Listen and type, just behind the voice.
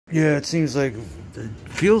Yeah, it seems like, it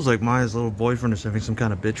feels like Maya's little boyfriend is having some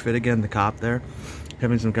kind of bitch fit again, the cop there.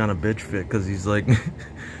 Having some kind of bitch fit, because he's like,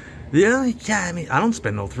 yeah, I mean, I don't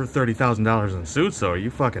spend no $30,000 in suits, though. Are you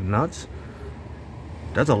fucking nuts?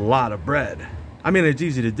 That's a lot of bread. I mean, it's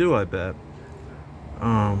easy to do, I bet.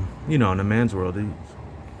 You know, in a man's world, you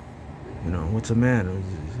know, what's a man?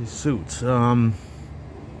 He suits.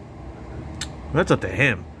 That's up to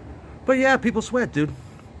him. But yeah, people sweat, dude.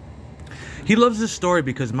 He loves this story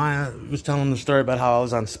because Maya was telling the story about how I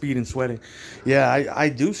was on speed and sweating. Yeah, I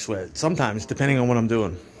do sweat sometimes, depending on what I'm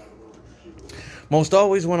doing. Most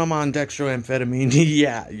always when I'm on dextroamphetamine,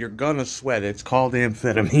 yeah, you're gonna sweat. It's called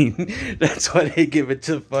amphetamine. That's why they give it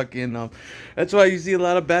to fucking, that's why you see a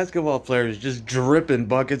lot of basketball players just dripping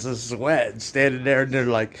buckets of sweat, standing there, and they're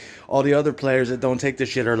like, all the other players that don't take the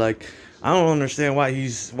shit are like, I don't understand why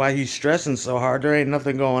he's stressing so hard. There ain't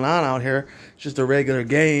nothing going on out here. It's just a regular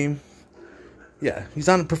game. Yeah, he's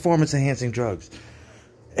on performance-enhancing drugs.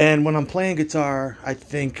 And when I'm playing guitar, I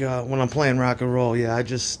think when I'm playing rock and roll, yeah, I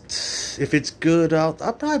just, if it's good, I'll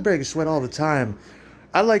probably break a sweat all the time.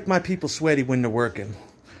 I like my people sweaty when they're working.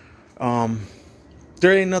 There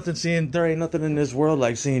ain't nothing in this world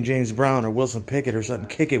like seeing James Brown or Wilson Pickett or something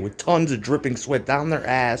kick it with tons of dripping sweat down their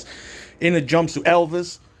ass in a jumpsuit.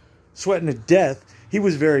 Elvis, sweating to death. He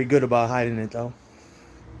was very good about hiding it though.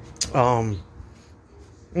 I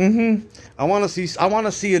want to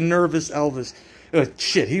see a nervous Elvis.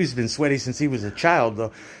 Shit, he's been sweaty since he was a child,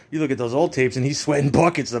 though. You look at those old tapes, and he's sweating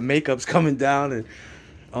buckets. The makeup's coming down,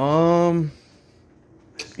 and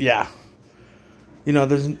yeah. You know,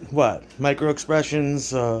 there's what micro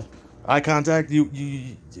expressions, eye contact. I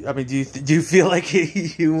mean, do you feel like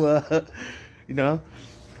you know?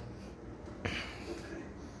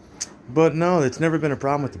 But no, it's never been a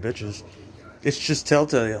problem with the bitches. It's just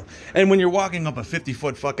telltale. And when you're walking up a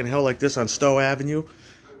 50-foot fucking hill like this on Stowe Avenue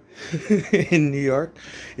in New York,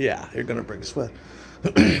 yeah, you're gonna bring a sweat.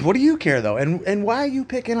 What do you care though? And why are you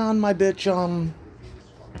picking on my bitch,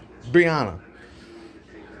 Brianna,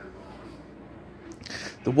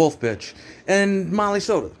 the wolf bitch, and Molly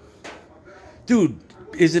Soda, dude?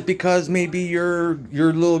 Is it because maybe your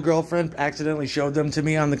little girlfriend accidentally showed them to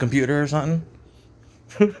me on the computer or something?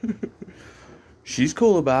 She's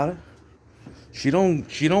cool about it. She don't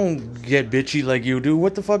get bitchy like you do.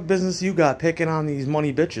 What the fuck business you got picking on these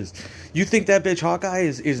money bitches? You think that bitch Hawkeye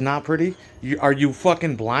is not pretty? Are you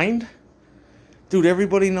fucking blind? Dude,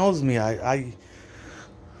 everybody knows me.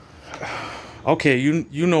 Okay,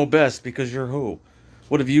 you know best because you're who?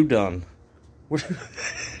 What have you done?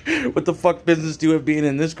 What the fuck business do you have being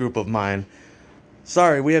in this group of mine?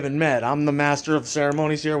 Sorry, we haven't met. I'm the master of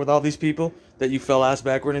ceremonies here with all these people that you fell ass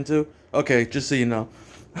backward into. Okay, just so you know.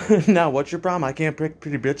 Now, what's your problem? I can't pick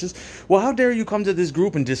pretty bitches? Well, how dare you come to this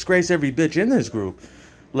group and disgrace every bitch in this group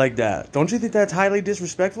like that? Don't you think that's highly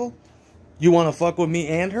disrespectful? You want to fuck with me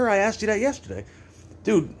and her? I asked you that yesterday.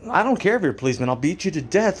 Dude, I don't care if you're a policeman. I'll beat you to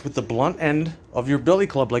death with the blunt end of your billy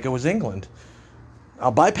club like it was England.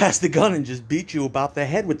 I'll bypass the gun and just beat you about the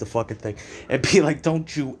head with the fucking thing. And be like,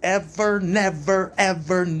 don't you ever, never,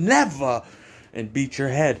 ever, never, and beat your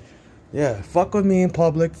head. Yeah, fuck with me in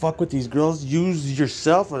public. Fuck with these girls. Use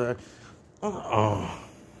yourself. Let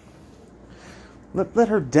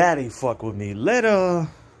her daddy fuck with me.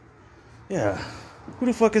 Yeah. Who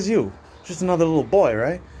the fuck is you? Just another little boy,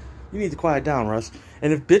 right? You need to quiet down, Russ.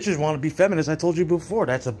 And if bitches want to be feminists, I told you before,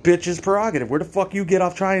 that's a bitch's prerogative. Where the fuck you get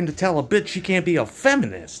off trying to tell a bitch she can't be a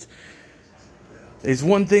feminist? It's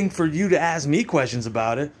one thing for you to ask me questions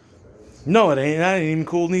about it. No, it ain't. That ain't even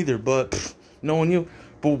cool neither, but knowing you...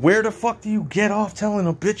 But where the fuck do you get off telling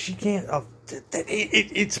a bitch she can't...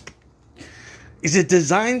 Is it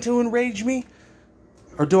designed to enrage me?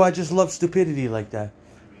 Or do I just love stupidity like that?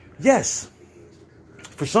 Yes.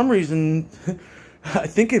 For some reason, I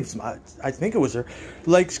think it was her.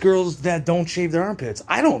 Likes girls that don't shave their armpits.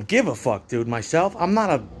 I don't give a fuck, dude. Myself, I'm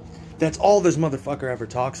not a... That's all this motherfucker ever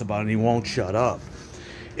talks about, and he won't shut up.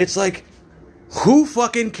 It's like... Who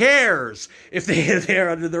fucking cares if they have hair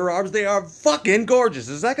under their arms? They are fucking gorgeous.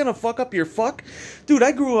 Is that gonna fuck up your fuck? Dude,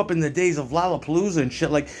 I grew up in the days of Lollapalooza and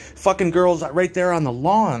shit, like fucking girls right there on the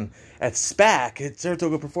lawn at SPAC, at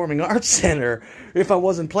Saratoga Performing Arts Center, if I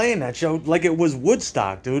wasn't playing that show, like it was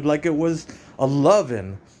Woodstock, dude, like it was a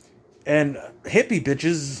lovin'. And hippie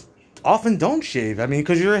bitches often don't shave. I mean,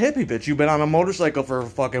 because you're a hippie bitch. You've been on a motorcycle for a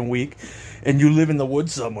fucking week and you live in the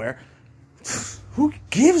woods somewhere. Who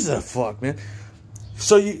gives a fuck, man?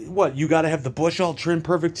 So, you gotta have the bush all trimmed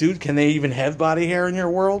perfect too? Can they even have body hair in your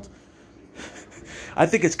world? I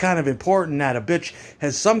think it's kind of important that a bitch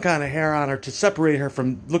has some kind of hair on her to separate her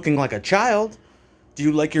from looking like a child. Do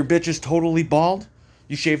you like your bitches totally bald?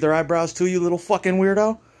 You shave their eyebrows too, you little fucking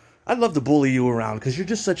weirdo? I'd love to bully you around because you're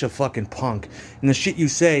just such a fucking punk. And the shit you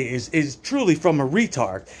say is truly from a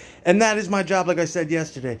retard. And that is my job, like I said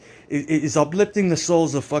yesterday, is uplifting the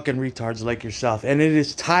souls of fucking retards like yourself. And it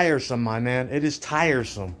is tiresome, my man. It is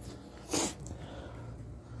tiresome.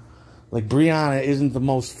 Like, Brianna isn't the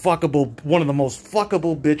most fuckable, one of the most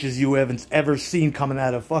fuckable bitches you haven't ever seen coming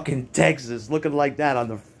out of fucking Texas. Looking like that on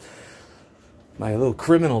the... My little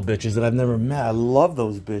criminal bitches that I've never met. I love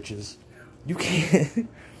those bitches. You can't...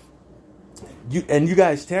 You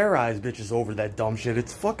guys terrorize bitches over that dumb shit.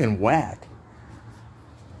 It's fucking whack.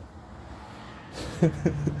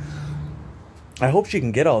 I hope she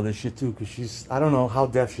can get all this shit too, because she's... I don't know how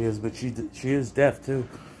deaf she is, but she is deaf too.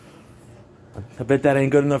 I bet that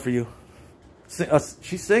ain't good enough for you.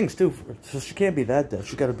 She sings too, so she can't be that deaf.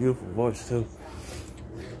 She's got a beautiful voice too.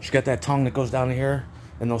 She's got that tongue that goes down here,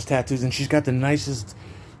 and those tattoos, and she's got the nicest...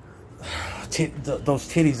 those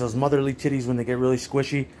titties, those motherly titties when they get really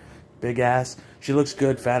squishy. Big ass. She looks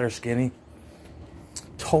good, fat or skinny.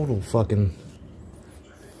 Total fucking...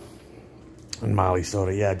 And Molly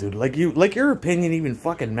Soda, yeah, dude. Like your opinion even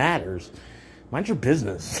fucking matters. Mind your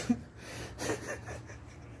business.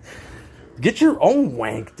 Get your own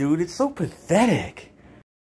wank, dude. It's so pathetic.